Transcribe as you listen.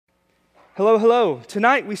Hello, hello.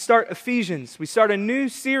 Tonight we start Ephesians. We start a new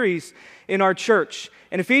series in our church.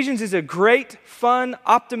 And Ephesians is a great, fun,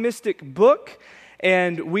 optimistic book.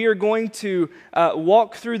 And we are going to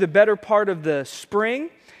walk through the better part of the spring,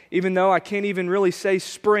 even though I can't even really say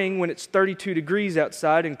spring when it's 32 degrees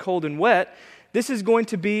outside and cold and wet. This is going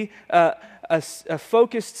to be a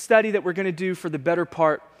focused study that we're going to do for the better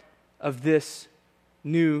part of this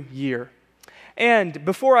new year. And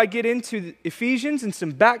before I get into Ephesians and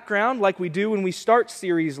some background like we do when we start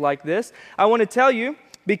series like this, I want to tell you,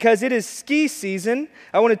 because it is ski season,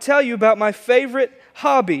 I want to tell you about my favorite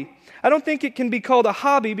hobby. I don't think it can be called a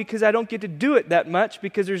hobby because I don't get to do it that much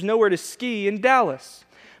because there's nowhere to ski in Dallas.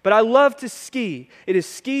 But I love to ski. It is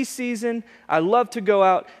ski season. I love to go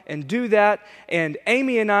out and do that. And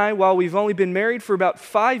Amy and I, while we've only been married for about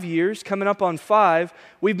 5 years, coming up on 5,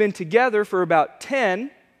 we've been together for about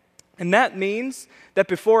 10. And that means that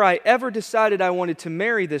before I ever decided I wanted to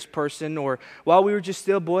marry this person, or while we were just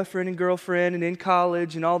still boyfriend and girlfriend and in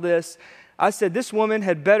college and all this, I said this woman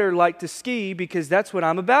had better like to ski because that's what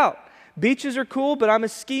I'm about. Beaches are cool, but I'm a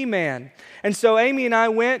ski man. And so Amy and I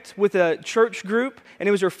went with a church group, and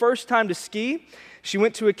it was her first time to ski. She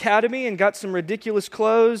went to Academy and got some ridiculous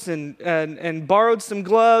clothes and borrowed some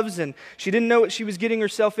gloves, and she didn't know what she was getting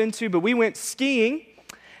herself into, but we went skiing.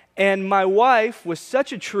 And my wife was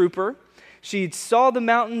such a trooper. She saw the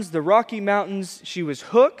mountains, the Rocky Mountains. She was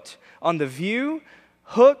hooked on the view,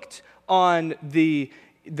 hooked on the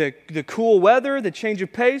cool weather, the change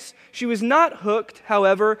of pace. She was not hooked,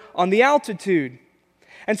 however, on the altitude.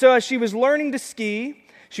 And so as she was learning to ski,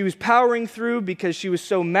 she was powering through because she was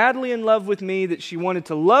so madly in love with me that she wanted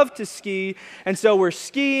to love to ski. And so we're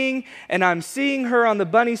skiing, and I'm seeing her on the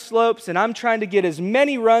bunny slopes, and I'm trying to get as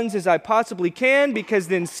many runs as I possibly can because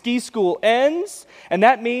then ski school ends, and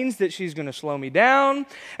that means that she's going to slow me down.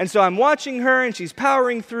 And so I'm watching her, and she's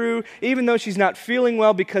powering through, even though she's not feeling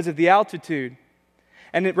well because of the altitude.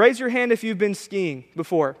 And raise your hand if you've been skiing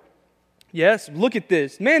before. Yes, look at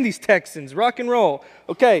this. Man, these Texans, rock and roll.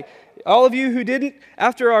 Okay, all of you who didn't,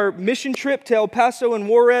 after our mission trip to El Paso and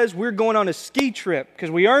Juarez, we're going on a ski trip because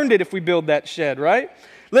we earned it if we build that shed, right?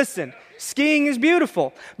 Listen, skiing is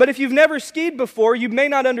beautiful. But if you've never skied before, you may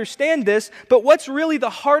not understand this, but what's really the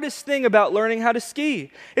hardest thing about learning how to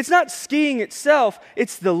ski? It's not skiing itself,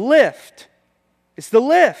 it's the lift. It's the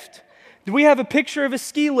lift. We have a picture of a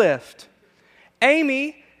ski lift.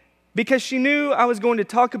 Amy, because she knew I was going to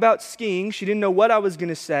talk about skiing, she didn't know what I was going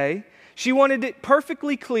to say. She wanted it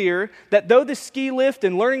perfectly clear that though the ski lift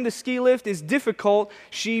and learning the ski lift is difficult,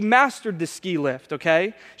 she mastered the ski lift,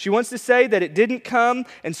 okay? She wants to say that it didn't come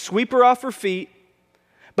and sweep her off her feet,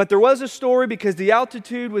 but there was a story because the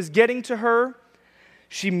altitude was getting to her.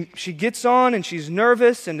 She gets on and she's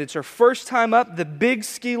nervous, and it's her first time up the big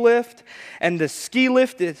ski lift, and the ski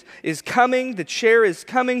lift is coming, the chair is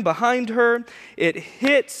coming behind her. It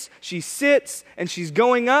hits, she sits, and she's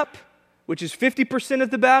going up, which is 50%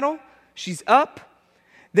 of the battle. She's up.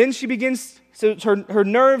 Then she begins, so her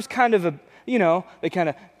nerves kind of,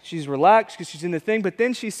 she's relaxed because she's in the thing, but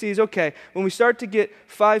then she sees, okay, when we start to get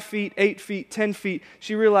 5 feet, 8 feet, 10 feet,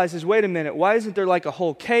 she realizes, wait a minute, why isn't there like a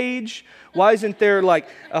whole cage? Why isn't there like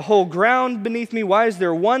a whole ground beneath me? Why is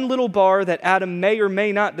there one little bar that Adam may or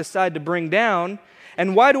may not decide to bring down?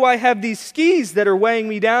 And why do I have these skis that are weighing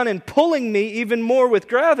me down and pulling me even more with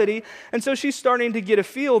gravity? And so she's starting to get a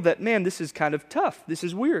feel that, man, this is kind of tough. This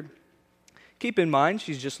is weird. Keep in mind,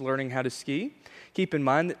 she's just learning how to ski. Keep in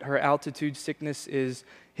mind that her altitude sickness is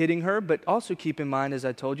hitting her, but also keep in mind, as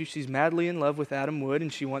I told you, she's madly in love with Adam Wood,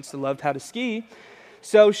 and she wants to learn how to ski.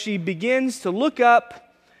 So she begins to look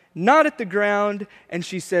up, not at the ground, and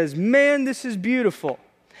she says, man, this is beautiful.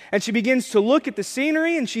 And she begins to look at the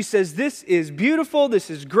scenery, and she says, this is beautiful,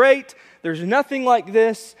 this is great. There's nothing like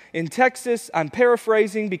this in Texas. I'm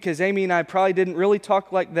paraphrasing because Amy and I probably didn't really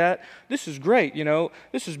talk like that. This is great,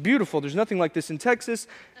 this is beautiful. There's nothing like this in Texas.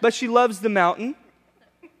 But she loves the mountain.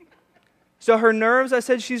 So her nerves, I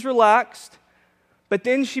said she's relaxed. But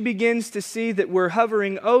then she begins to see that we're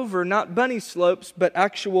hovering over not bunny slopes, but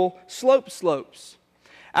actual slopes.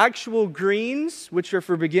 Actual greens, which are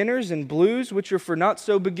for beginners, and blues, which are for not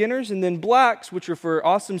so beginners, and then blacks, which are for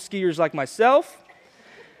awesome skiers like myself.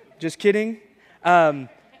 Just kidding.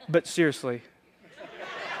 But seriously.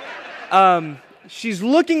 She's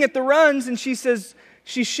looking at the runs, and she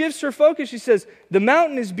shifts her focus. She says, the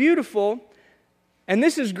mountain is beautiful, and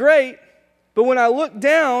this is great, but when I look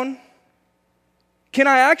down, can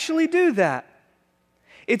I actually do that?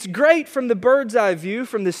 It's great from the bird's eye view,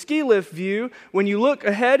 from the ski lift view, when you look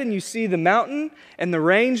ahead and you see the mountain and the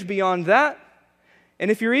range beyond that. And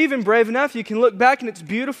if you're even brave enough, you can look back and it's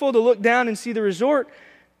beautiful to look down and see the resort.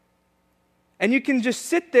 And you can just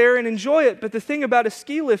sit there and enjoy it. But the thing about a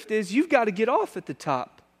ski lift is you've got to get off at the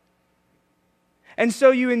top. And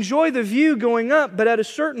so you enjoy the view going up, but at a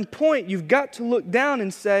certain point, you've got to look down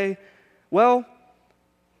and say, well,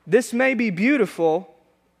 this may be beautiful,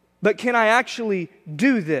 but can I actually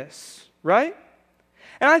do this, right?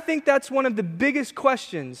 And I think that's one of the biggest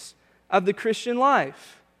questions of the Christian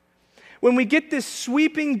life. When we get this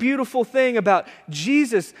sweeping, beautiful thing about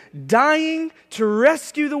Jesus dying to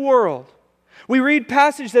rescue the world, we read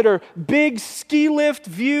passages that are big ski lift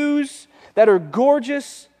views that are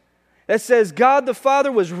gorgeous, that says God the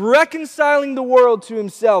Father was reconciling the world to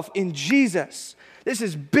himself in Jesus. This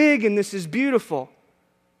is big and this is beautiful.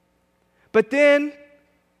 But then,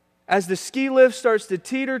 as the ski lift starts to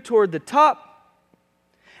teeter toward the top,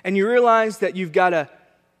 and you realize that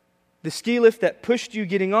the ski lift that pushed you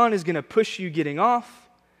getting on is going to push you getting off.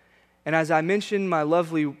 And as I mentioned, my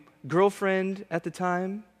lovely girlfriend at the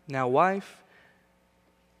time, now wife,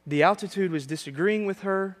 the altitude was disagreeing with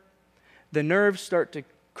her. The nerves start to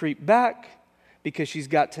creep back because she's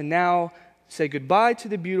got to now say goodbye to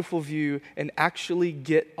the beautiful view and actually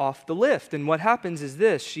get off the lift. And what happens is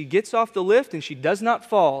this: she gets off the lift and she does not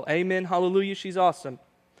fall. Amen, hallelujah, she's awesome.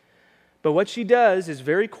 But what she does is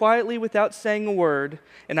very quietly, without saying a word,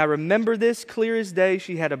 and I remember this clear as day,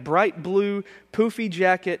 she had a bright blue poofy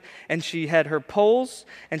jacket, and she had her poles,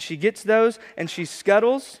 and she gets those, and she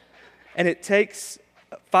scuttles, and it takes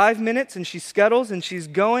 5 minutes, and she scuttles, and she's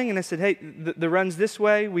going, and I said, hey, the run's this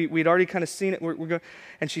way. We'd already kind of seen it. We're going,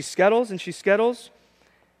 and she scuttles,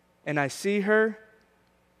 and I see her,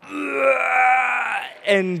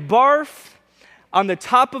 and barf, on the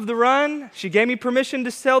top of the run. She gave me permission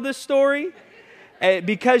to tell this story.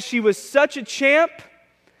 Because she was such a champ,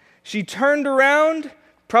 she turned around,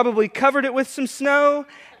 probably covered it with some snow,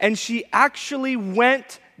 and she actually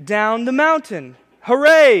went down the mountain.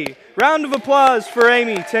 Hooray! Round of applause for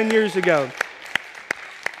Amy 10 years ago.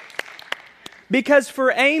 Because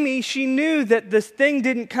for Amy, she knew that this thing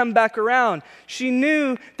didn't come back around. She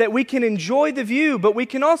knew that we can enjoy the view, but we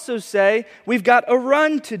can also say we've got a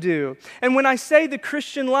run to do. And when I say the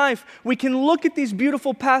Christian life, we can look at these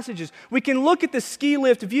beautiful passages. We can look at the ski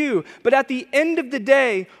lift view. But at the end of the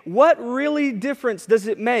day, what really difference does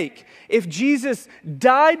it make if Jesus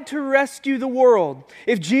died to rescue the world?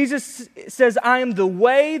 If Jesus says, I am the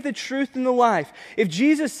way, the truth, and the life. If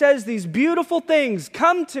Jesus says these beautiful things,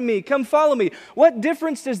 come to me, come follow me. What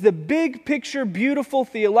difference does the big picture, beautiful,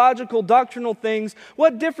 theological, doctrinal things,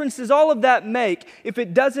 what difference does all of that make if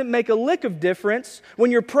it doesn't make a lick of difference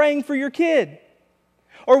when you're praying for your kid?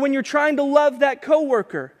 Or when you're trying to love that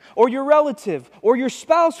coworker, or your relative, or your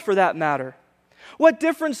spouse for that matter? What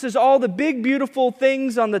difference does all the big, beautiful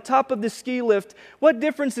things on the top of the ski lift, what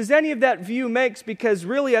difference does any of that view make? Because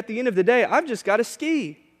really at the end of the day, I've just got to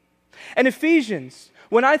ski. And Ephesians,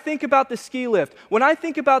 when I think about the ski lift, when I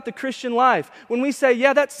think about the Christian life, when we say,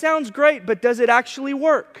 yeah, that sounds great, but does it actually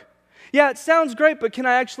work? Yeah, it sounds great, but can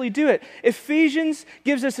I actually do it? Ephesians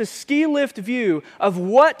gives us a ski lift view of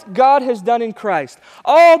what God has done in Christ.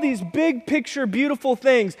 All these big picture, beautiful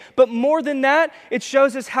things, but more than that, it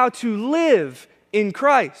shows us how to live in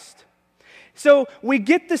Christ. So we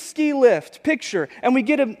get the ski lift picture, and we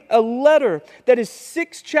get a letter that is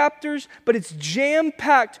 6 chapters, but it's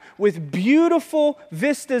jam-packed with beautiful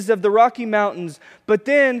vistas of the Rocky Mountains. But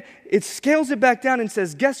then it scales it back down and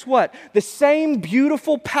says, guess what? The same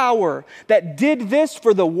beautiful power that did this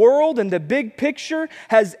for the world and the big picture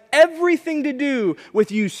has everything to do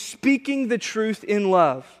with you speaking the truth in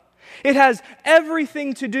love. It has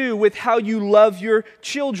everything to do with how you love your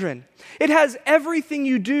children. It has everything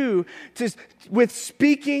you do with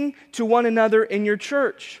speaking to one another in your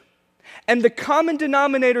church. And the common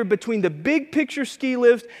denominator between the big picture ski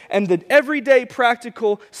lift and the everyday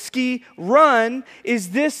practical ski run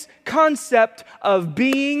is this concept of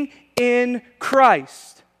being in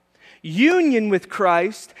Christ. Union with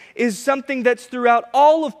Christ is something that's throughout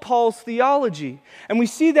all of Paul's theology. And we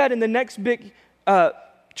see that in the next big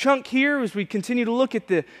chunk here as we continue to look at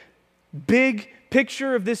the big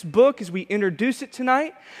picture of this book as we introduce it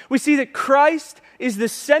tonight. We see that Christ is the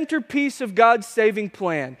centerpiece of God's saving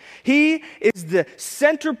plan. He is the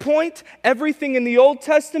center point. Everything in the Old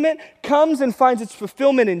Testament comes and finds its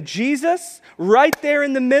fulfillment in Jesus, right there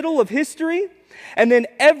in the middle of history. And then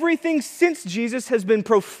everything since Jesus has been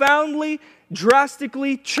profoundly,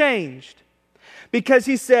 drastically changed. Because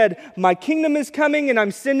he said, my kingdom is coming and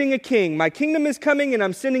I'm sending a king. My kingdom is coming and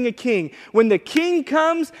I'm sending a king. When the king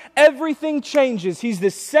comes, everything changes. He's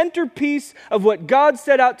the centerpiece of what God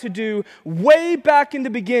set out to do way back in the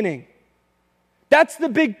beginning. That's the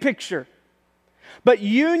big picture. But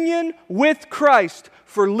union with Christ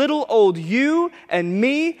for little old you and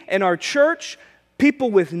me and our church,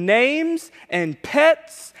 people with names and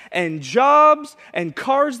pets and jobs and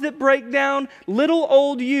cars that break down, little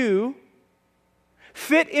old you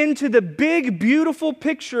fit into the big, beautiful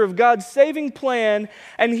picture of God's saving plan,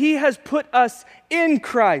 and He has put us in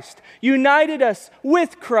Christ, united us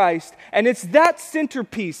with Christ, and it's that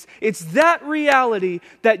centerpiece, it's that reality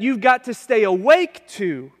that you've got to stay awake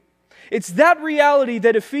to. It's that reality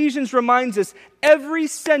that Ephesians reminds us every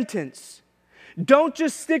sentence. Don't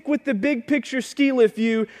just stick with the big picture ski lift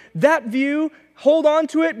view. That view, hold on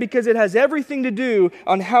to it because it has everything to do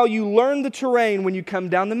on how you learn the terrain when you come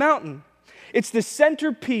down the mountain. It's the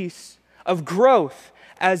centerpiece of growth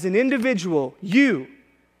as an individual, you,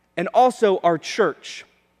 and also our church.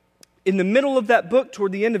 In the middle of that book,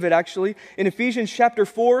 toward the end of it actually, in Ephesians chapter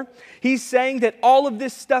 4, he's saying that all of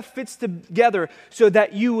this stuff fits together so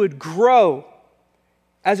that you would grow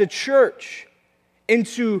as a church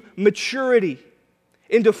into maturity,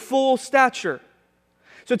 into full stature.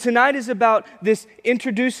 So tonight is about this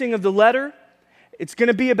introducing of the letter. It's going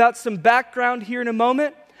to be about some background here in a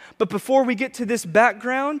moment. But before we get to this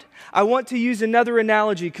background, I want to use another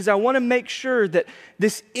analogy because I want to make sure that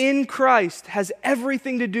this in Christ has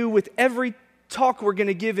everything to do with every talk we're going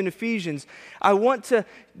to give in Ephesians. I want to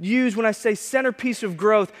use, when I say centerpiece of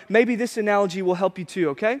growth, maybe this analogy will help you too,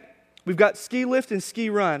 okay? We've got ski lift and ski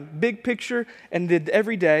run, big picture and the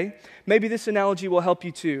everyday. Maybe this analogy will help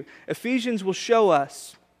you too. Ephesians will show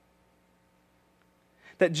us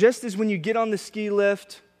that just as when you get on the ski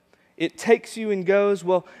lift, it takes you and goes,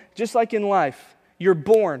 well, just like in life, you're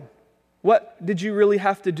born. What did you really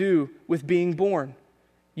have to do with being born?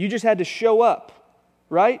 You just had to show up,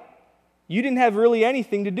 right? You didn't have really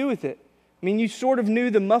anything to do with it. I mean, you sort of knew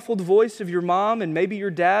the muffled voice of your mom and maybe your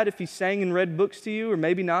dad if he sang and read books to you, or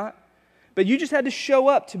maybe not. But you just had to show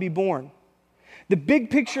up to be born. The big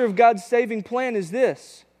picture of God's saving plan is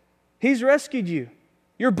this. He's rescued you.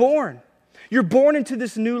 You're born. You're born into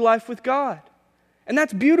this new life with God. And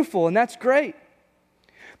that's beautiful and that's great.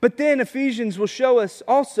 But then Ephesians will show us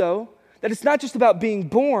also that it's not just about being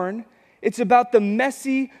born, it's about the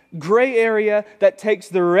messy gray area that takes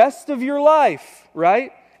the rest of your life,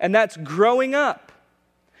 right? And that's growing up.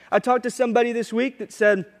 I talked to somebody this week that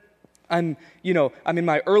said, I'm in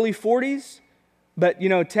my early 40s, but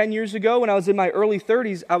 10 years ago when I was in my early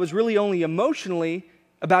 30s, I was really only emotionally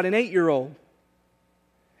about an 8-year-old.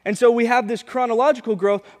 And so we have this chronological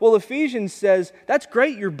growth. Well, Ephesians says, that's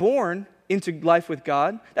great you're born into life with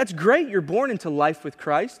God. That's great you're born into life with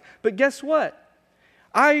Christ. But guess what?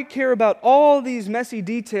 I care about all these messy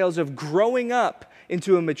details of growing up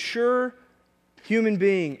into a mature human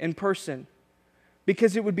being and person.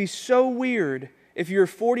 Because it would be so weird if you're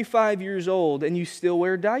 45 years old and you still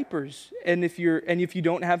wear diapers and if you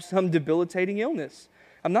don't have some debilitating illness.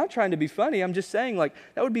 I'm not trying to be funny. I'm just saying,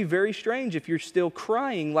 that would be very strange if you're still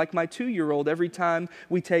crying like my 2-year-old every time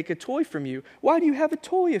we take a toy from you. Why do you have a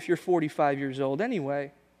toy if you're 45 years old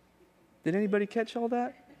anyway? Did anybody catch all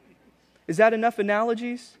that? Is that enough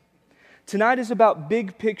analogies? Tonight is about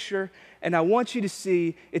big picture, and I want you to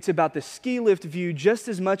see it's about the ski lift view just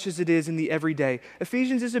as much as it is in the everyday.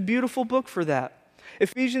 Ephesians is a beautiful book for that.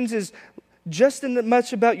 Ephesians is just as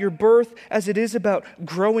much about your birth as it is about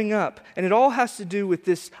growing up. And it all has to do with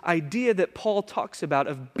this idea that Paul talks about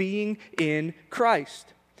of being in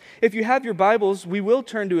Christ. If you have your Bibles, we will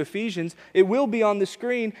turn to Ephesians. It will be on the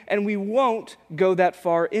screen, and we won't go that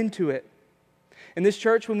far into it. In this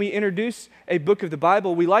church, when we introduce a book of the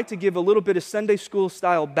Bible, we like to give a little bit of Sunday school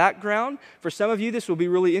style background. For some of you, this will be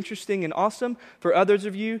really interesting and awesome. For others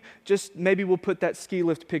of you, just maybe we'll put that ski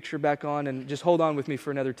lift picture back on and just hold on with me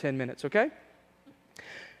for another 10 minutes, okay?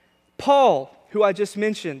 Paul, who I just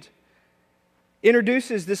mentioned,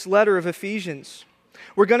 introduces this letter of Ephesians.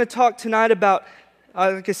 We're going to talk tonight about,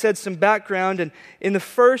 like I said, some background. And in the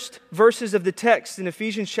first verses of the text in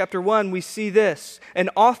Ephesians chapter 1, we see this, an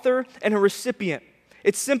author and a recipient.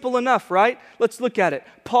 It's simple enough, right? Let's look at it.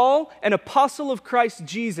 Paul, an apostle of Christ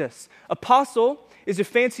Jesus. Apostle is a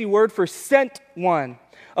fancy word for sent one.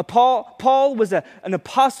 Paul was an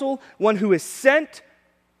apostle, one who is sent,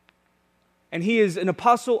 and he is an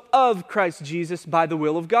apostle of Christ Jesus by the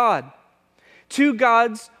will of God. To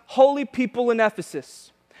God's holy people in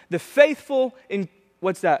Ephesus, the faithful in,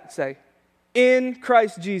 what's that say? In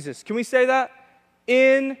Christ Jesus. Can we say that?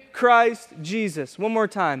 In Christ Jesus. One more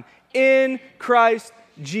time. In Christ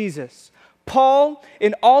Jesus. Paul,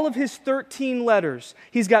 in all of his 13 letters,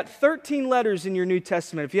 he's got 13 letters in your New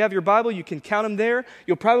Testament. If you have your Bible, you can count them there.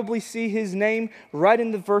 You'll probably see his name right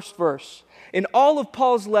in the first verse. In all of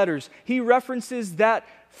Paul's letters, he references that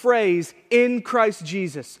phrase, in Christ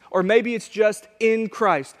Jesus, or maybe it's just in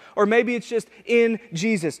Christ, or maybe it's just in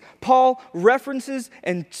Jesus. Paul references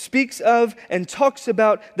and speaks of and talks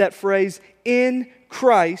about that phrase, in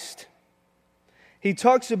Christ. He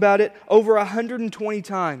talks about it over 120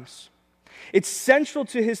 times. It's central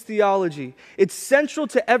to his theology. It's central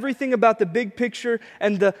to everything about the big picture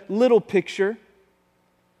and the little picture.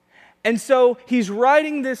 And so he's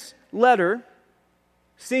writing this letter,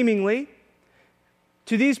 seemingly,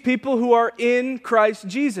 to these people who are in Christ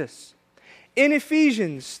Jesus. In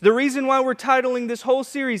Ephesians, the reason why we're titling this whole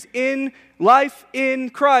series, In Life in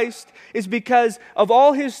Christ, is because of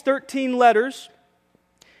all his 13 letters,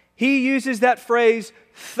 he uses that phrase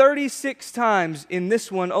 36 times in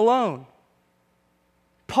this one alone.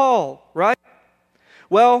 Paul, right?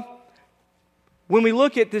 Well, when we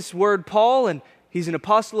look at this word Paul, and he's an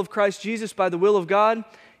apostle of Christ Jesus by the will of God,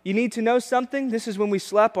 you need to know something. This is when we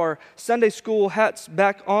slap our Sunday school hats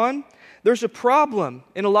back on. There's a problem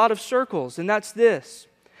in a lot of circles, and that's this.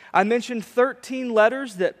 I mentioned 13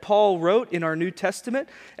 letters that Paul wrote in our New Testament,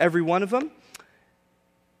 every one of them.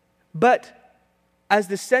 But as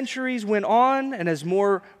the centuries went on, and as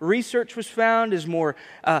more research was found, as more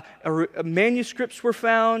manuscripts were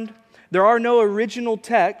found, there are no original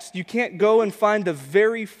texts. You can't go and find the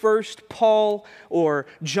very first Paul or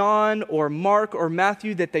John or Mark or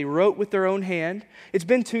Matthew that they wrote with their own hand. It's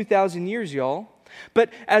been 2,000 years, y'all. But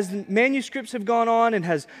as manuscripts have gone on and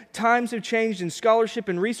as times have changed and scholarship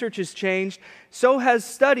and research has changed, so has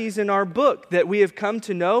studies in our book that we have come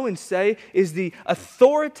to know and say is the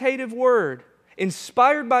authoritative word,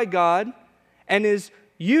 inspired by God, and is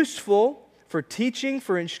useful for teaching,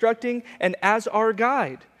 for instructing, and as our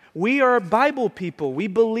guide. We are Bible people. We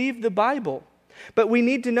believe the Bible. But we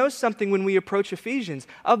need to know something when we approach Ephesians.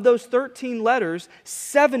 Of those 13 letters,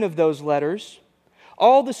 7 of those letters,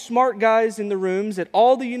 all the smart guys in the rooms at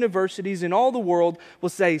all the universities in all the world will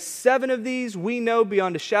say 7 of these we know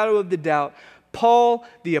beyond a shadow of the doubt. Paul,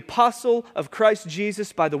 the apostle of Christ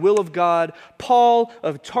Jesus by the will of God, Paul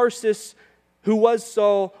of Tarsus, who was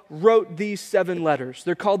Saul, wrote these 7 letters.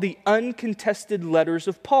 They're called the uncontested letters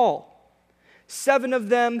of Paul. 7 of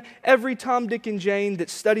them, every Tom, Dick, and Jane that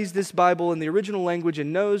studies this Bible in the original language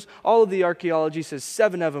and knows all of the archaeology says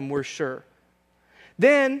 7 of them, we're sure.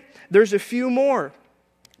 Then there's a few more.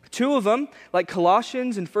 2 of them, like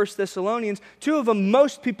Colossians and 1 Thessalonians, 2 of them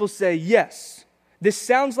most people say yes. This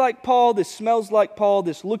sounds like Paul, this smells like Paul,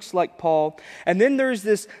 this looks like Paul. And then there's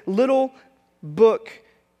this little book,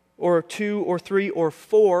 or 2 or 3 or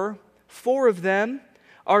 4. 4 of them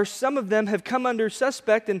some of them have come under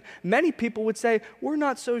suspect, and many people would say, we're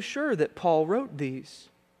not so sure that Paul wrote these.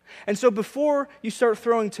 And so before you start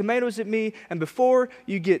throwing tomatoes at me, and before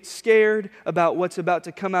you get scared about what's about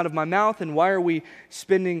to come out of my mouth, and why are we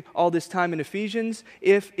spending all this time in Ephesians,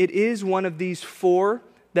 if it is one of these 4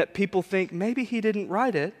 that people think maybe he didn't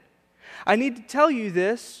write it, I need to tell you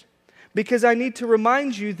this because I need to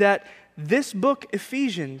remind you that this book,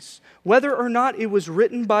 Ephesians, whether or not it was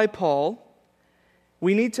written by Paul,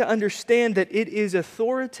 we need to understand that it is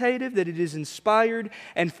authoritative, that it is inspired,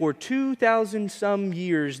 and for 2,000 some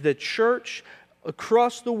years, the church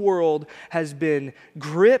across the world has been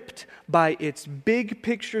gripped by its big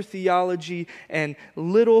picture theology and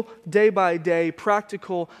little day-by-day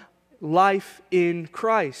practical life in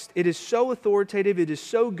Christ. It is so authoritative, it is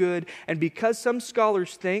so good, and because some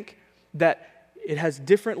scholars think that it has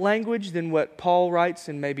different language than what Paul writes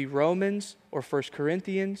in maybe Romans or 1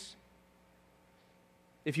 Corinthians,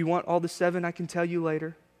 if you want all the 7, I can tell you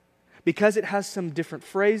later. Because it has some different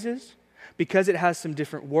phrases, because it has some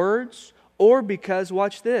different words, or because,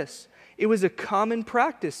 watch this, it was a common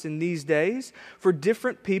practice in these days for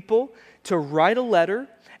different people to write a letter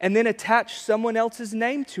and then attach someone else's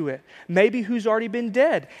name to it, maybe who's already been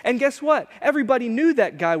dead. And guess what? Everybody knew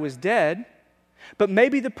that guy was dead, but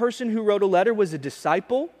maybe the person who wrote a letter was a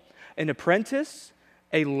disciple, an apprentice,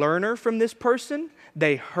 a learner from this person.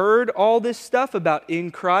 They heard all this stuff about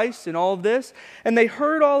in Christ and all of this, and they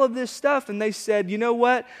heard all of this stuff and they said, you know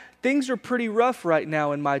what? Things are pretty rough right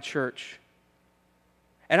now in my church.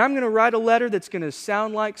 And I'm going to write a letter that's going to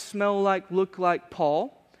sound like, smell like, look like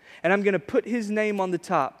Paul, and I'm going to put his name on the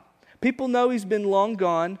top. People know he's been long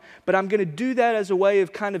gone, but I'm going to do that as a way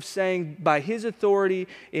of kind of saying, by his authority,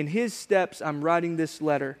 in his steps, I'm writing this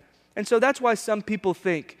letter. And so that's why some people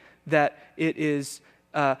think that it is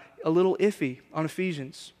a little iffy on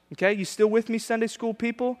Ephesians. Okay, you still with me, Sunday school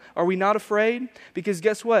people? Are we not afraid? Because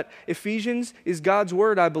guess what? Ephesians is God's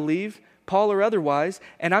word, I believe, Paul or otherwise,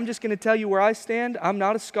 and I'm just going to tell you where I stand. I'm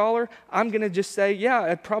not a scholar. I'm going to just say,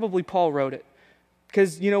 yeah, probably Paul wrote it.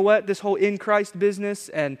 Because you know what? This whole in Christ business,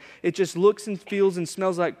 and it just looks and feels and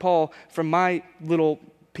smells like Paul from my little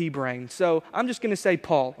pea brain. So I'm just going to say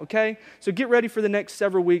Paul, okay? So get ready for the next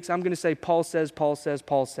several weeks. I'm going to say Paul says, Paul says,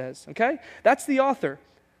 Paul says, okay? That's the author.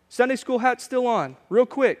 Sunday school hat's still on. Real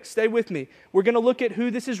quick, stay with me. We're going to look at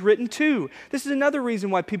who this is written to. This is another reason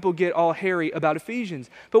why people get all hairy about Ephesians.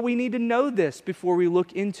 But we need to know this before we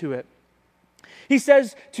look into it. He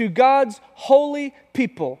says to God's holy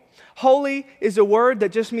people. Holy is a word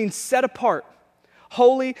that just means set apart.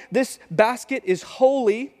 Holy, this basket is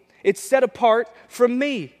holy. It's set apart from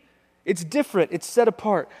me. It's different. It's set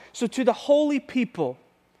apart. So to the holy people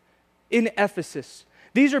in Ephesus,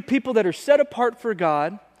 these are people that are set apart for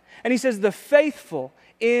God. And he says the faithful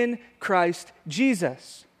in Christ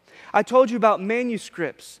Jesus. I told you about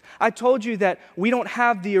manuscripts. I told you that we don't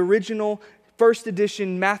have the original first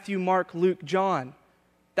edition Matthew, Mark, Luke, John.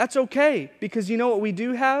 That's okay, because you know what we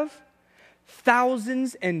do have?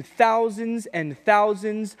 Thousands and thousands and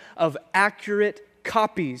thousands of accurate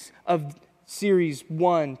copies of series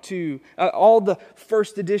 1, 2, all the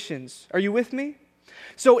first editions. Are you with me?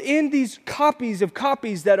 So in these copies of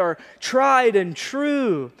copies that are tried and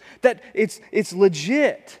true, that it's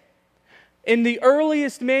legit, in the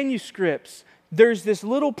earliest manuscripts, there's this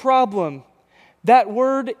little problem. That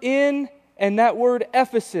word in and that word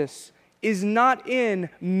Ephesus is not in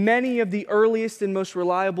many of the earliest and most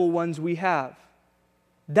reliable ones we have.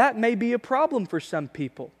 That may be a problem for some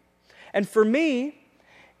people. And for me,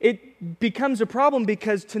 it becomes a problem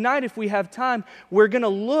because tonight, if we have time, we're going to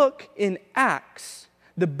look in Acts,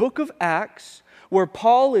 the book of Acts, where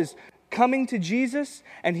Paul is coming to Jesus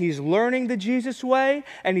and he's learning the Jesus way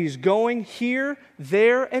and he's going here,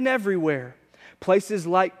 there, and everywhere. Places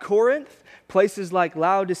like Corinth, places like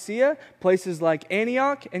Laodicea, places like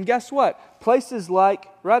Antioch, and guess what? Places like,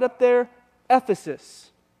 right up there,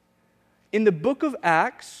 Ephesus. In the book of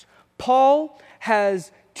Acts, Paul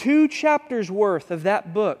has 2 chapters worth of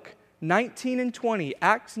that book, 19 and 20,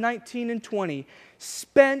 Acts 19 and 20,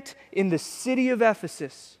 spent in the city of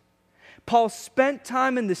Ephesus. Paul spent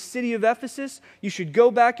time in the city of Ephesus. You should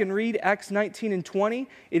go back and read Acts 19 and 20.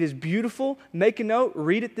 It is beautiful. Make a note.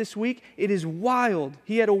 Read it this week. It is wild.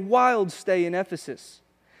 He had a wild stay in Ephesus.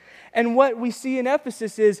 And what we see in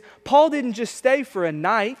Ephesus is Paul didn't just stay for a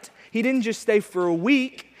night. He didn't just stay for a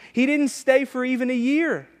week. He didn't stay for even a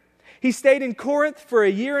year. He stayed in Corinth for a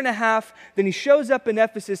year and a half. Then he shows up in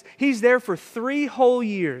Ephesus. He's there for 3 whole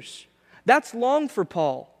years. That's long for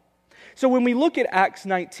Paul. So when we look at Acts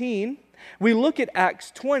 19, we look at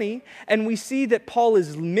Acts 20, and we see that Paul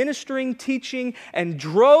is ministering, teaching, and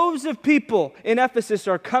droves of people in Ephesus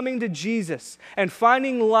are coming to Jesus and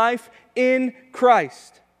finding life in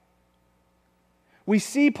Christ. We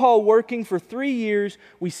see Paul working for 3 years.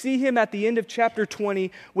 We see him at the end of chapter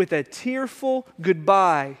 20 with a tearful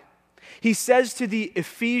goodbye. He says to the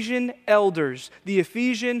Ephesian elders, the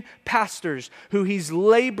Ephesian pastors, who he's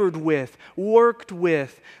labored with, worked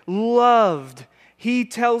with, loved, he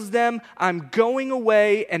tells them, I'm going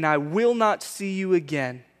away and I will not see you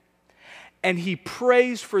again. And he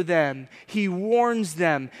prays for them. He warns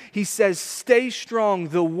them. He says, stay strong.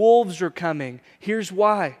 The wolves are coming. Here's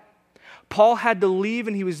why. Paul had to leave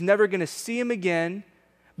and he was never going to see him again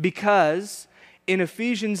because in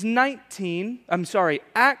Acts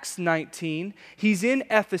 19, he's in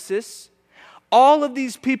Ephesus. All of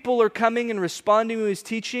these people are coming and responding to his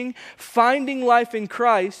teaching, finding life in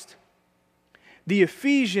Christ. The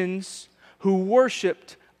Ephesians, who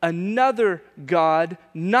worshiped another God,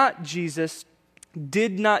 not Jesus,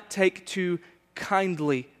 did not take too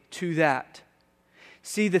kindly to that.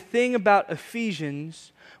 See, the thing about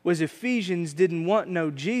Ephesians was Ephesians didn't want no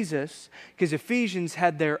Jesus because Ephesians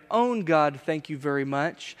had their own God, thank you very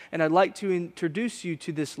much. And I'd like to introduce you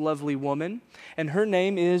to this lovely woman, and her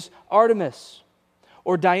name is Artemis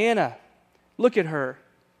or Diana. Look at her.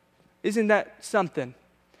 Isn't that something?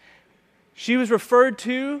 She was referred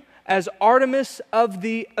to as Artemis of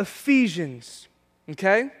the Ephesians,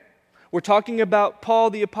 okay? We're talking about Paul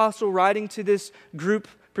the Apostle writing to this group,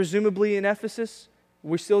 presumably in Ephesus.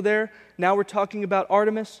 We're still there. Now we're talking about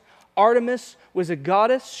Artemis. Artemis was a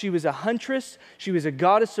goddess. She was a huntress. She was a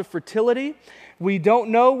goddess of fertility. We don't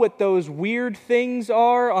know what those weird things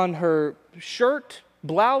are on her shirt,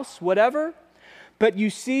 blouse, whatever. But you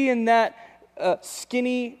see in that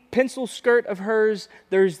skinny pencil skirt of hers,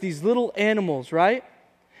 there's these little animals, right?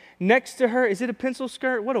 Next to her, is it a pencil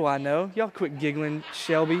skirt? What do I know? Y'all quit giggling,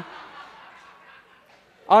 Shelby.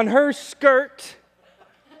 On her skirt,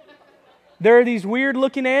 there are these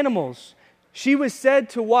weird-looking animals. She was said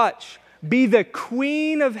to watch, be the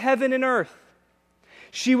queen of heaven and earth.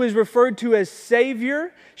 She was referred to as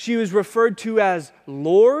Savior. She was referred to as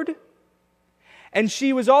Lord. And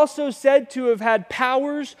she was also said to have had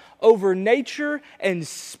powers over nature and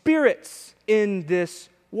spirits in this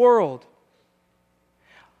world.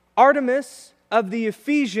 Artemis of the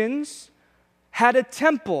Ephesians had a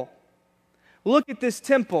temple. Look at this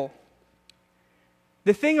temple.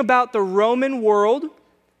 The thing about the Roman world,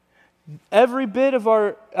 every bit of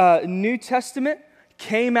our New Testament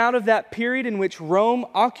came out of that period in which Rome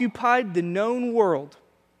occupied the known world.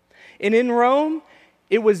 And in Rome,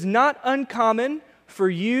 it was not uncommon for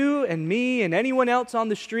you and me and anyone else on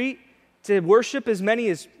the street to worship as many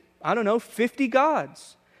as, 50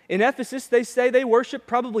 gods. In Ephesus, they say they worship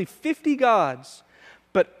probably 50 gods.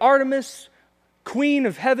 But Artemis, Queen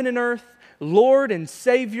of heaven and earth, Lord and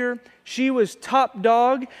Savior, she was top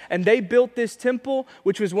dog, and they built this temple,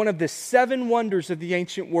 which was one of the 7 wonders of the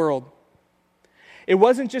ancient world. It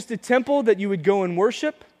wasn't just a temple that you would go and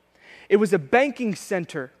worship. It was a banking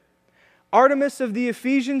center. Artemis of the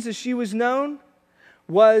Ephesians, as she was known,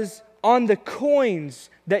 was on the coins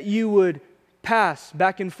that you would pass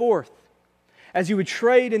back and forth as you would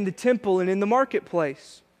trade in the temple and in the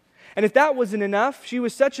marketplace. And if that wasn't enough, she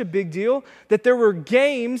was such a big deal that there were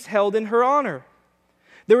games held in her honor.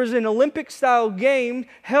 There was an Olympic-style game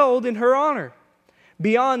held in her honor.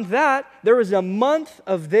 Beyond that, there was a month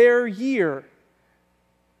of their year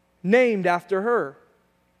named after her.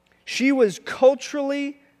 She was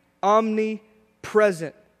culturally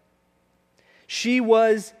omnipresent. She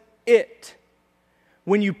was it.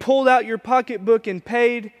 When you pulled out your pocketbook and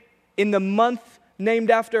paid in the month named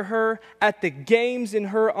after her, at the games in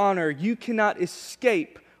her honor, you cannot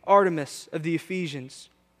escape Artemis of the Ephesians.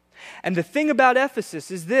 And the thing about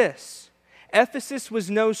Ephesus is this. Ephesus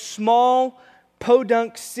was no small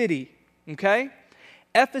podunk city, okay?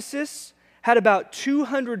 Ephesus had about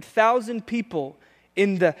 200,000 people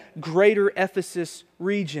in the greater Ephesus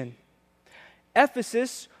region.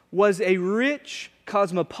 Ephesus was a rich,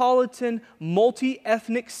 cosmopolitan,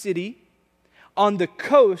 multi-ethnic city on the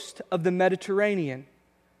coast of the Mediterranean.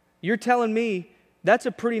 You're telling me that's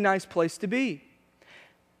a pretty nice place to be.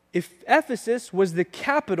 If Ephesus was the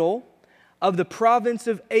capital of the province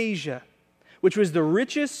of Asia, which was the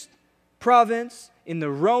richest province in the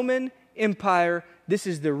Roman Empire, this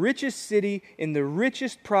is the richest city in the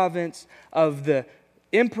richest province of the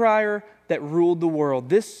empire that ruled the world.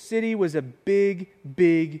 This city was a big,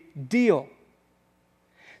 big deal.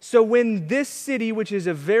 So when this city, which is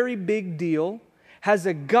a very big deal, has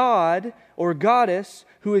a god or goddess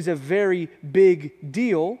who is a very big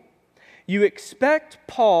deal, you expect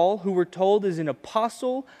Paul, who we're told is an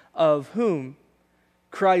apostle of whom?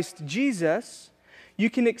 Christ Jesus. You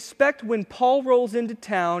can expect when Paul rolls into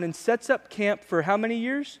town and sets up camp for how many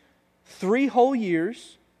years? 3 whole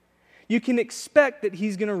years. You can expect that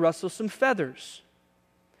he's going to rustle some feathers.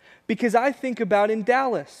 Because I think about in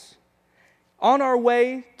Dallas, on our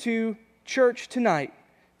way to church tonight,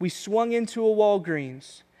 we swung into a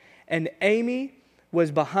Walgreens, and Amy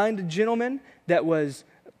was behind a gentleman that was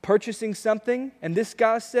purchasing something, and this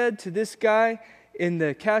guy said to this guy in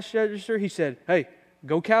the cash register, he said, "Hey,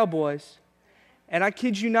 go Cowboys." And I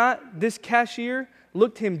kid you not, this cashier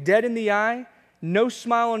looked him dead in the eye, no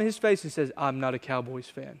smile on his face, and says, "I'm not a Cowboys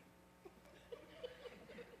fan."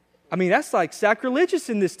 I mean, that's like sacrilegious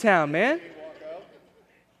in this town, man.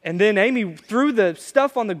 And then Amy threw the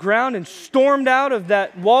stuff on the ground and stormed out of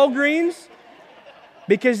that Walgreens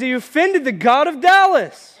because he offended the God of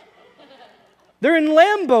Dallas. They're in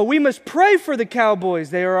Lambeau. We must pray for the Cowboys.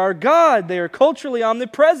 They are our God. They are culturally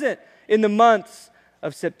omnipresent in the months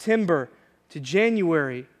of September to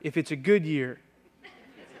January, if it's a good year.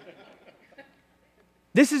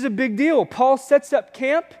 This is a big deal. Paul sets up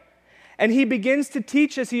camp, and he begins to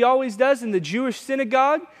teach, as he always does, in the Jewish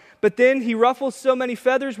synagogue. But then he ruffles so many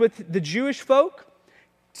feathers with the Jewish folk,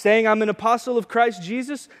 saying, "I'm an apostle of Christ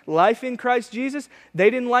Jesus, life in Christ Jesus."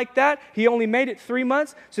 They didn't like that. He only made it 3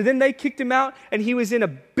 months. So then they kicked him out, and he was in a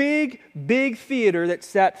big, big theater that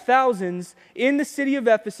sat thousands in the city of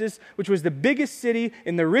Ephesus, which was the biggest city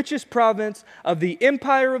in the richest province of the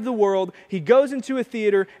empire of the world. He goes into a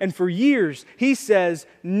theater, and for years he says,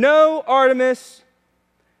 "No, Artemis,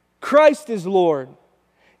 Christ is Lord.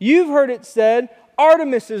 You've heard it said,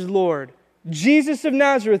 Artemis is Lord. Jesus of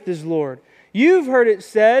Nazareth is Lord. You've heard it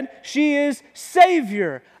said, she is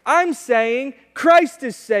Savior. I'm saying Christ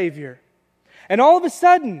is Savior." And all of a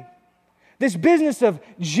sudden, this business of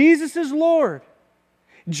Jesus is Lord,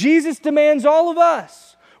 Jesus demands all of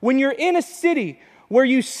us. When you're in a city where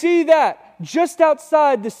you see that just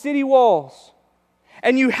outside the city walls,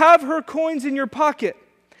 and you have her coins in your pocket,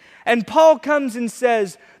 and Paul comes and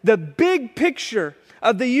says, the big picture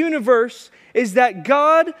of the universe is that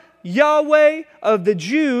God, Yahweh of the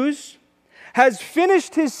Jews, has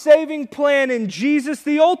finished His saving plan in Jesus,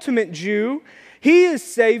 the ultimate Jew. He is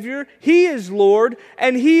Savior, He is Lord,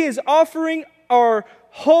 and He is offering our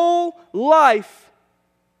whole life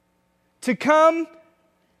to come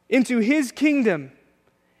into His kingdom.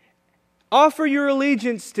 Offer your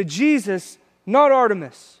allegiance to Jesus, not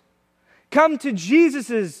Artemis. Come to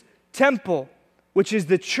Jesus' temple, which is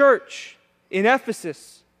the church in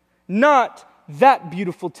Ephesus, not that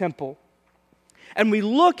beautiful temple. And we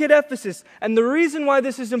look at Ephesus, and the reason why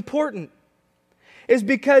this is important is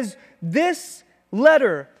because this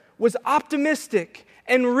letter was optimistic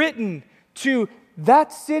and written to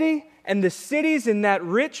that city and the cities in that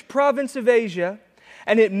rich province of Asia,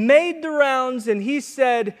 and it made the rounds, and he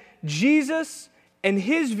said, Jesus and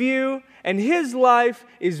His view and His life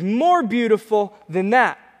is more beautiful than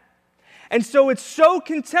that. And so it's so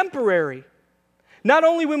contemporary. Not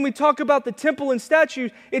only when we talk about the temple and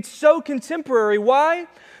statues, it's so contemporary. Why?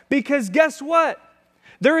 Because guess what?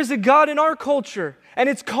 There is a God in our culture, and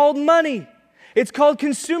it's called money. It's called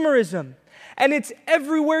consumerism. And it's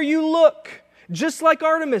everywhere you look. Just like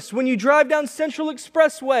Artemis, when you drive down Central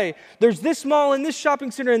Expressway, there's this mall and this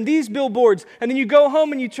shopping center and these billboards. And then you go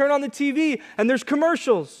home and you turn on the TV and there's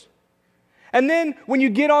commercials. And then when you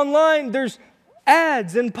get online, there's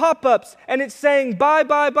ads and pop-ups, and it's saying buy,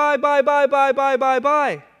 buy, buy, buy, buy, buy, buy, buy,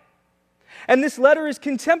 buy. And this letter is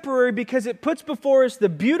contemporary because it puts before us the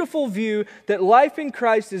beautiful view that life in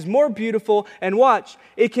Christ is more beautiful, and watch,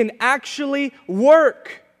 it can actually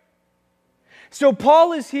work. So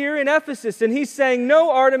Paul is here in Ephesus, and he's saying, no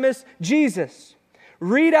Artemis, Jesus.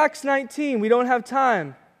 Read Acts 19. We don't have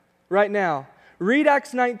time right now. Read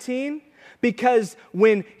Acts 19, because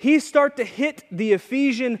when he starts to hit the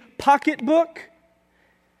Ephesian pocketbook,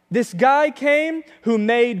 this guy came who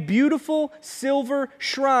made beautiful silver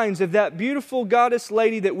shrines of that beautiful goddess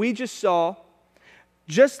lady that we just saw.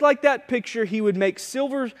 Just like that picture, he would make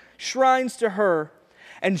silver shrines to her.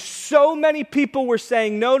 And so many people were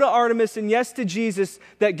saying no to Artemis and yes to Jesus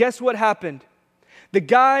that guess what happened? The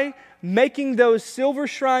guy making those silver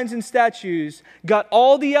shrines and statues got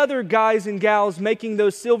all the other guys and gals making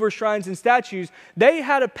those silver shrines and statues. They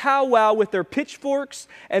had a powwow with their pitchforks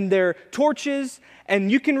and their torches.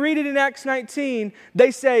 And you can read it in Acts 19.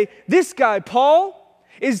 They say, this guy, Paul,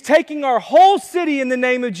 is taking our whole city in the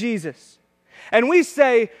name of Jesus. And we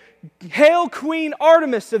say, hail Queen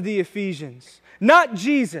Artemis of the Ephesians, not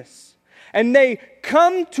Jesus. And they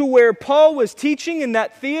come to where Paul was teaching in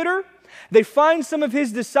that theater. They find some of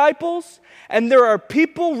his disciples, and there are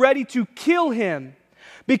people ready to kill him.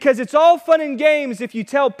 Because it's all fun and games if you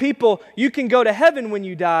tell people you can go to heaven when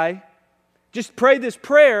you die. Just pray this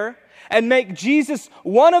prayer and make Jesus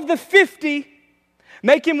one of the 50.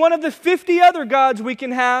 Make Him one of the 50 other gods we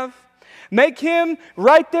can have. Make Him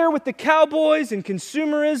right there with the cowboys and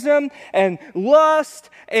consumerism and lust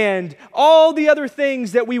and all the other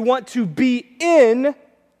things that we want to be in,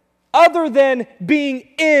 other than being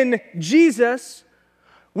in Jesus.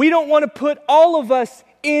 We don't want to put all of us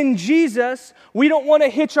in Jesus. We don't want to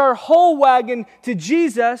hitch our whole wagon to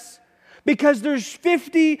Jesus, because there's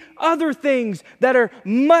 50 other things that are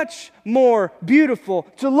much more beautiful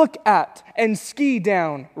to look at and ski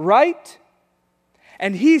down, right?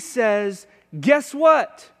 And he says, guess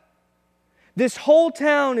what? This whole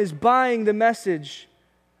town is buying the message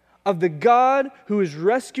of the God who is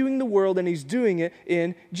rescuing the world, and He's doing it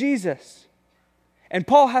in Jesus. And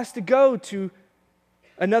Paul has to go to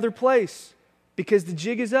another place because the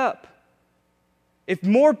jig is up. If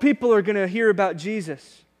more people are going to hear about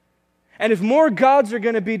Jesus, and if more gods are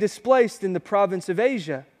going to be displaced in the province of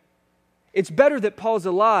Asia, it's better that Paul's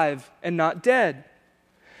alive and not dead.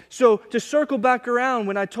 So to circle back around,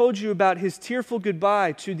 when I told you about his tearful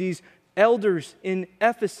goodbye to these elders in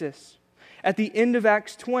Ephesus, at the end of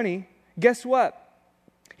Acts 20, guess what?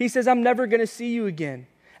 He says, I'm never going to see you again.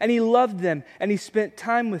 And he loved them, and he spent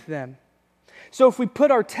time with them. So if we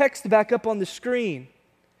put our text back up on the screen,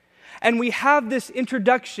 and we have this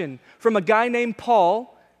introduction from a guy named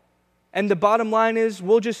Paul, and the bottom line is,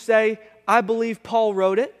 we'll just say, I believe Paul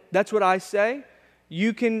wrote it. That's what I say.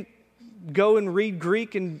 You can go and read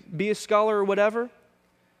Greek and be a scholar or whatever.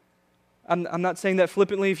 I'm not saying that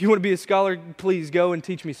flippantly. If you want to be a scholar, please go and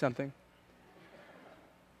teach me something.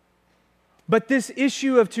 But this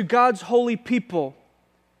issue of to God's holy people,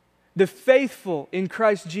 the faithful in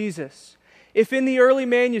Christ Jesus, if in the early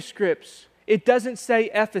manuscripts it doesn't say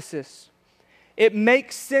Ephesus, it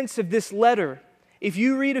makes sense of this letter. If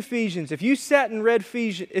you read Ephesians, if you sat and read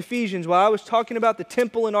Ephesians while I was talking about the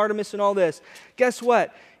temple and Artemis and all this, guess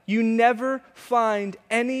what? You never find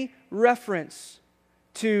any reference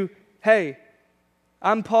to, hey,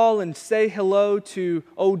 I'm Paul and say hello to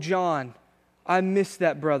old John. I miss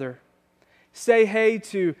that brother. Say hey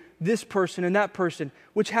to this person and that person,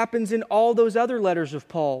 which happens in all those other letters of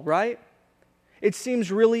Paul, right? It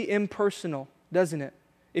seems really impersonal, doesn't it,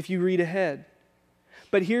 if you read ahead?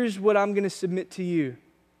 But here's what I'm going to submit to you.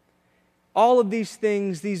 All of these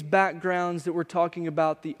things, these backgrounds that we're talking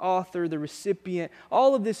about, the author, the recipient,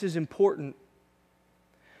 all of this is important.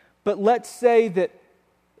 But let's say that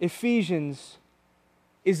Ephesians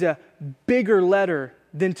is a bigger letter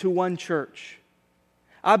than to one church.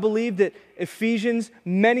 I believe that Ephesians,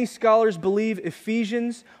 many scholars believe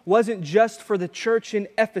Ephesians wasn't just for the church in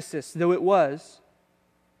Ephesus, though it was.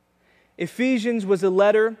 Ephesians was a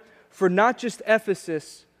letter for not just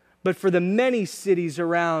Ephesus, but for the many cities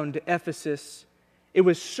around Ephesus. It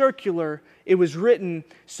was circular. It was written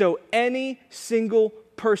so any single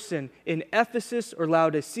person in Ephesus or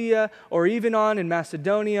Laodicea or even on in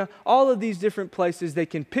Macedonia, all of these different places, they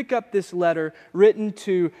can pick up this letter written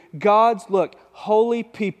to God's, holy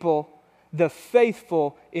people, the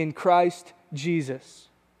faithful in Christ Jesus.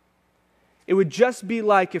 It would just be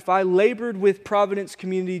like if I labored with Providence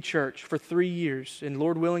Community Church for 3 years, and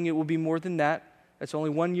Lord willing, it will be more than that. That's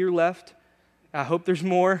only 1 year left. I hope there's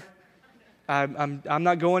more. I'm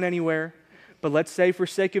not going anywhere. But let's say, for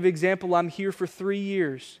sake of example, I'm here for 3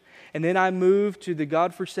 years. And then I move to the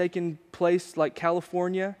God-forsaken place like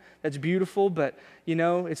California. That's beautiful, but,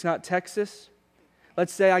 it's not Texas.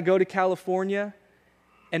 Let's say I go to California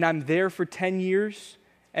and I'm there for 10 years.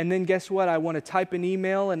 And then guess what? I want to type an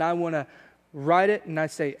email and I want to write it. And I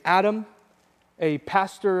say, Adam, a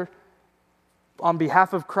pastor on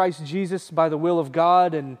behalf of Christ Jesus by the will of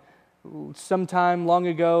God, and sometime long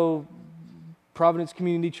ago, Providence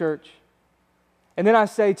Community Church. And then I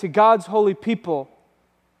say to God's holy people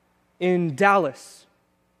in Dallas,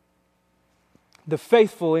 the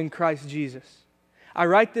faithful in Christ Jesus. I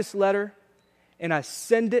write this letter and I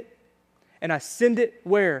send it,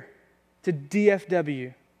 where? To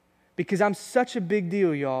DFW. Because I'm such a big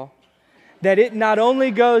deal, y'all, that it not only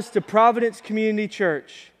goes to Providence Community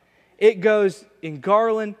Church, it goes in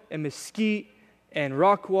Garland and Mesquite and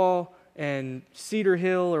Rockwall and Cedar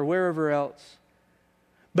Hill or wherever else.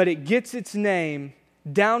 But it gets its name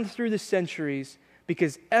down through the centuries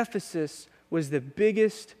because Ephesus was the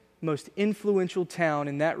biggest, most influential town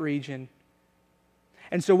in that region.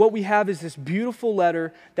 And so what we have is this beautiful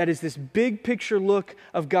letter that is this big picture look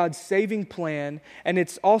of God's saving plan. And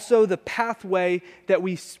it's also the pathway that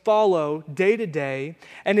we follow day to day.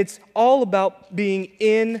 And it's all about being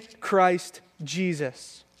in Christ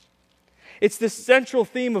Jesus. It's the central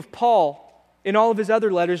theme of Paul in all of his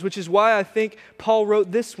other letters, which is why I think Paul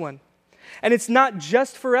wrote this one. And it's not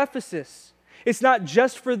just for Ephesus. It's not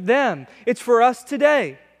just for them. It's for us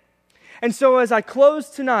today. And so as I close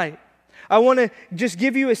tonight, I want to just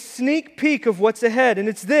give you a sneak peek of what's ahead, and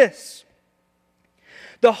it's this.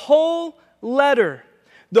 The whole letter,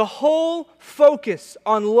 the whole focus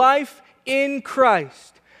on life in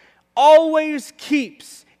Christ always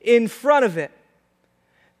keeps in front of it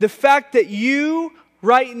the fact that you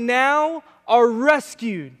right now are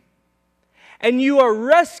rescued. And you are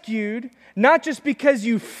rescued not just because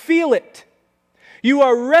you feel it. You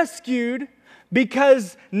are rescued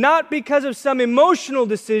not because of some emotional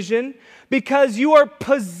decision, because you are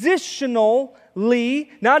positionally,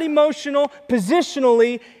 not emotional,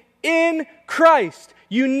 positionally in Christ,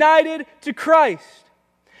 united to Christ.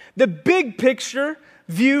 The big picture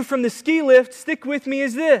view from the ski lift, stick with me,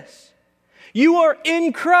 is this. You are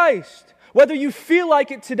in Christ, whether you feel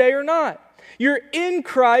like it today or not. You're in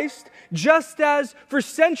Christ just as for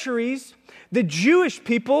centuries the Jewish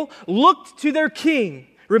people looked to their king.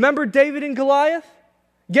 Remember David and Goliath?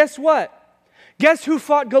 Guess what? Guess who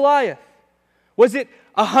fought Goliath? Was it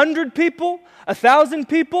 100 people? 1,000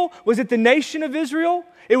 people? Was it the nation of Israel?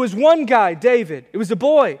 It was one guy, David. It was a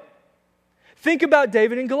boy. Think about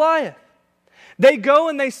David and Goliath. They go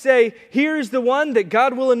and they say, here's the one that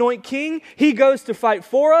God will anoint king. He goes to fight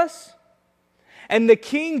for us. And the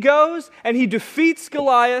king goes and he defeats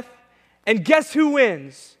Goliath. And guess who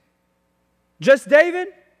wins? Just David?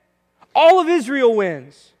 All of Israel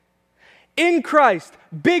wins. In Christ,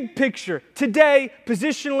 big picture, today,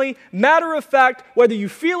 positionally, matter of fact, whether you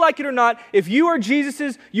feel like it or not, if you are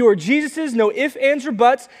Jesus's, you are Jesus's, no ifs, ands, or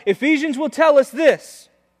buts. Ephesians will tell us this.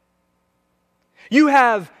 You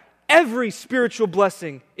have every spiritual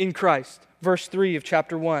blessing in Christ. Verse 3 of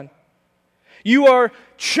chapter 1. You are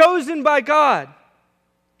chosen by God.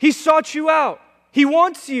 He sought you out. He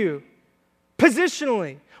wants you,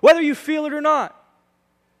 positionally, whether you feel it or not.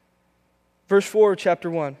 Verse 4 of chapter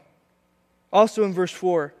 1. Also in verse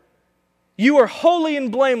 4, You are holy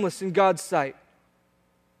and blameless in God's sight,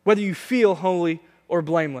 whether you feel holy or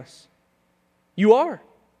blameless. You are,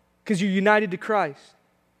 because you're united to Christ.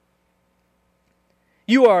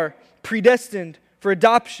 You are predestined for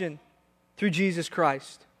adoption through Jesus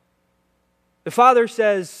Christ. The Father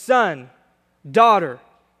says, son, daughter,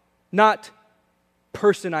 not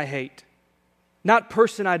person I hate, not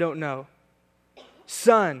person I don't know.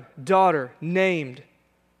 Son, daughter, named.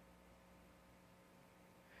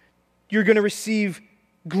 You're going to receive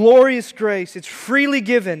glorious grace. It's freely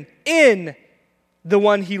given in the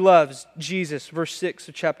one He loves, Jesus, verse 6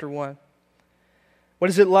 of chapter 1. What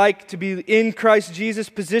is it like to be in Christ Jesus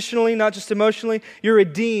positionally, not just emotionally? You're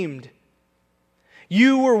redeemed.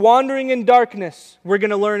 You were wandering in darkness, we're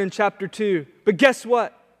going to learn in chapter 2. But guess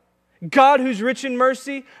what? God, who's rich in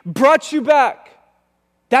mercy, brought you back.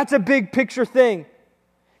 That's a big picture thing.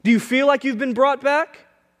 Do you feel like you've been brought back?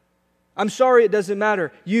 I'm sorry, it doesn't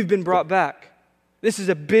matter. You've been brought back. This is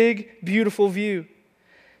a big, beautiful view.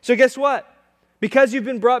 So guess what? Because you've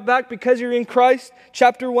been brought back, because you're in Christ,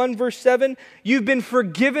 chapter 1, verse 7, you've been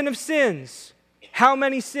forgiven of sins. How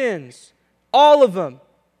many sins? All of them.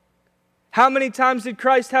 How many times did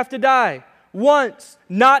Christ have to die? Once.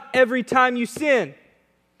 Not every time you sin.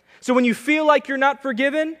 So when you feel like you're not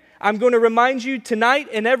forgiven, I'm going to remind you tonight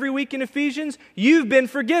and every week in Ephesians, you've been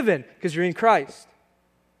forgiven because you're in Christ.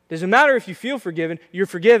 Doesn't matter if you feel forgiven, you're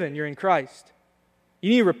forgiven, you're in Christ. You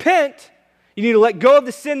need to repent, you need to let go of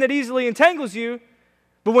the sin that easily entangles you,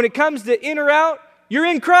 but when it comes to in or out, you're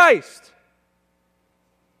in Christ.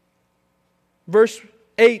 Verse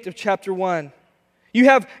 8 of chapter 1. You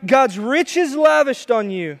have God's riches lavished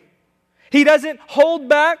on you. He doesn't hold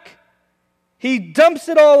back. He dumps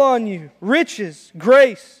it all on you. Riches,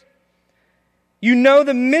 grace. You know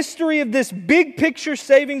the mystery of this big picture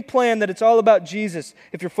saving plan, that it's all about Jesus.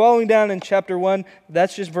 If you're following down in chapter 1,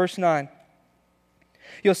 that's just verse 9.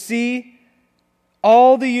 You'll see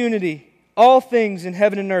all the unity, all things in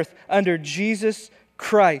heaven and earth under Jesus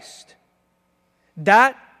Christ.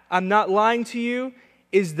 That, I'm not lying to you,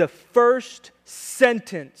 is the first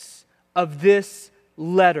sentence of this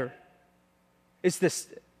letter.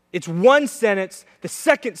 It's one sentence, the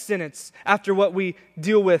second sentence after what we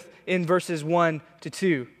deal with in verses 1 to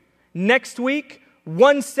 2. Next week,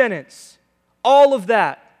 one sentence. All of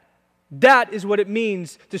that. That is what it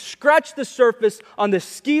means to scratch the surface on the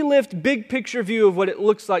ski lift big picture view of what it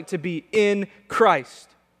looks like to be in Christ.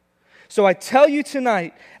 So I tell you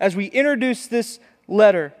tonight, as we introduce this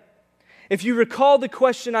letter, if you recall the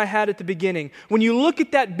question I had at the beginning, when you look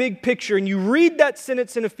at that big picture and you read that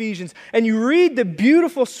sentence in Ephesians and you read the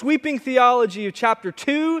beautiful sweeping theology of chapter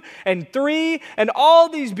 2 and 3 and all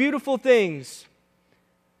these beautiful things,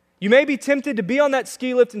 you may be tempted to be on that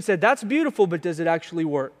ski lift and say, that's beautiful, but does it actually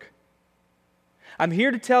work? I'm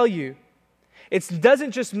here to tell you, it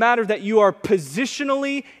doesn't just matter that you are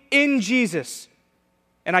positionally in Jesus.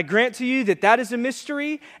 And I grant to you that that is a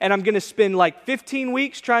mystery, and I'm going to spend like 15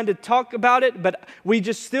 weeks trying to talk about it, but we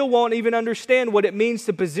just still won't even understand what it means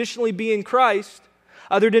to positionally be in Christ,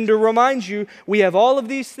 other than to remind you, we have all of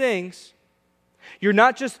these things. You're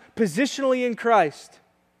not just positionally in Christ.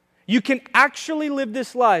 You can actually live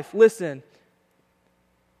this life, listen,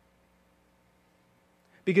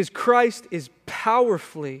 because Christ is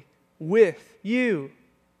powerfully with you.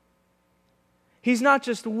 He's not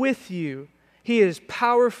just with you. He is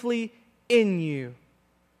powerfully in you.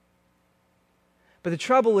 But the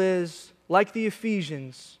trouble is, like the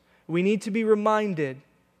Ephesians, we need to be reminded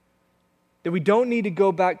that we don't need to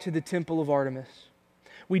go back to the temple of Artemis.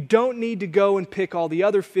 We don't need to go and pick all the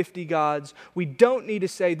other 50 gods. We don't need to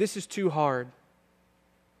say, this is too hard.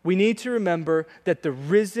 We need to remember that the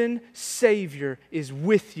risen Savior is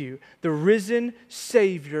with you. The risen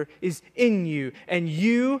Savior is in you. And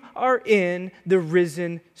you are in the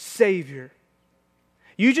risen Savior.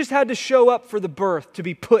 You just had to show up for the birth to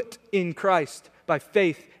be put in Christ by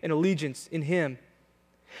faith and allegiance in Him.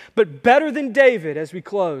 But better than David, as we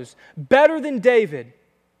close, better than David,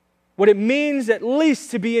 what it means at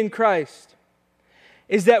least to be in Christ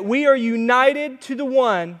is that we are united to the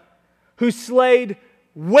one who slayed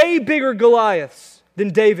way bigger Goliaths than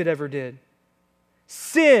David ever did.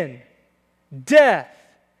 Sin, death,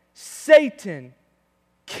 Satan,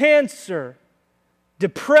 cancer,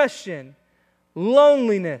 depression,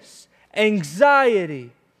 loneliness, anxiety.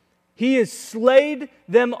 He has slayed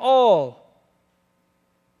them all.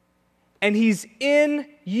 And He's in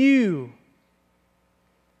you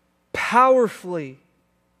powerfully.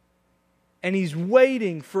 And He's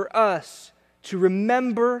waiting for us to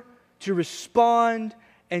remember, to respond,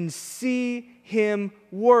 and see Him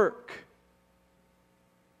work.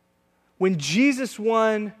 When Jesus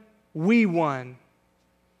won we won.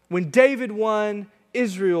 When David won,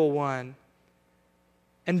 Israel won.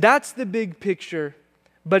 And that's the big picture,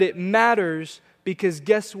 but it matters because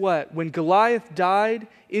guess what? When Goliath died,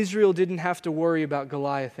 Israel didn't have to worry about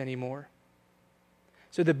Goliath anymore.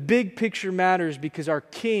 So the big picture matters because our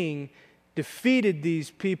king defeated these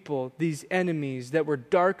people, these enemies that were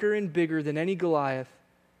darker and bigger than any Goliath.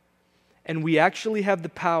 And we actually have the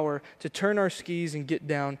power to turn our skis and get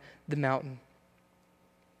down the mountain.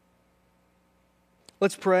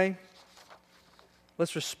 Let's pray.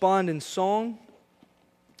 Let's respond in song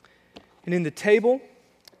and in the table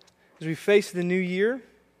as we face the new year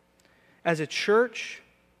as a church,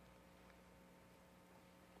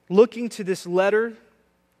 looking to this letter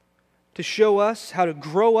to show us how to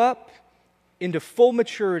grow up into full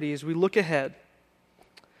maturity as we look ahead.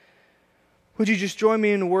 Would you just join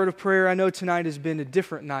me in a word of prayer? I know tonight has been a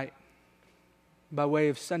different night by way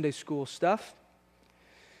of Sunday school stuff.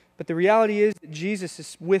 But the reality is that Jesus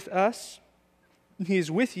is with us. He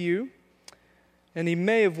is with you. And He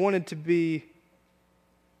may have wanted to be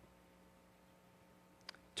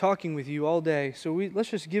talking with you all day. So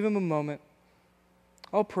let's just give Him a moment.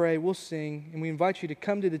 I'll pray, we'll sing, and we invite you to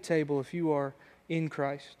come to the table if you are in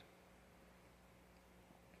Christ.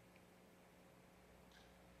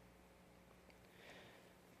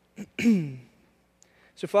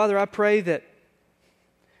 So, Father, I pray that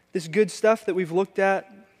this good stuff that we've looked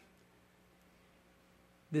at,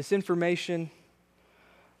 this information,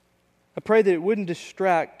 I pray that it wouldn't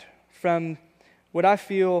distract from what I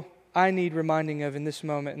feel I need reminding of in this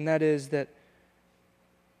moment, and that is that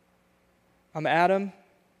I'm Adam,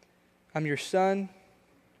 I'm your son,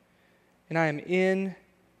 and I am in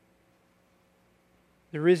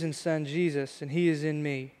the risen Son, Jesus, and He is in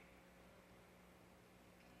me.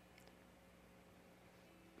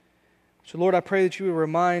 So, Lord, I pray that you will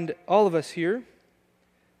remind all of us here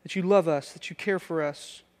that you love us, that you care for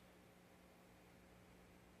us,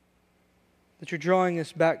 that you're drawing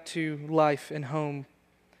us back to life and home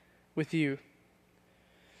with you.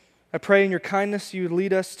 I pray in your kindness you would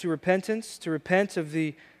lead us to repentance, to repent of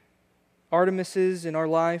the Artemises in our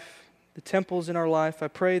life, the temples in our life. I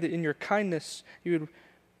pray that in your kindness you would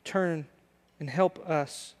turn and help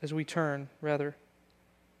us as we turn, rather.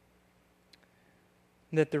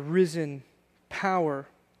 And that the risen power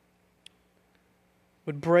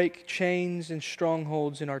would break chains and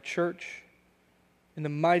strongholds in our church. In the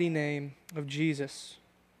mighty name of Jesus.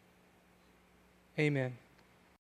 Amen.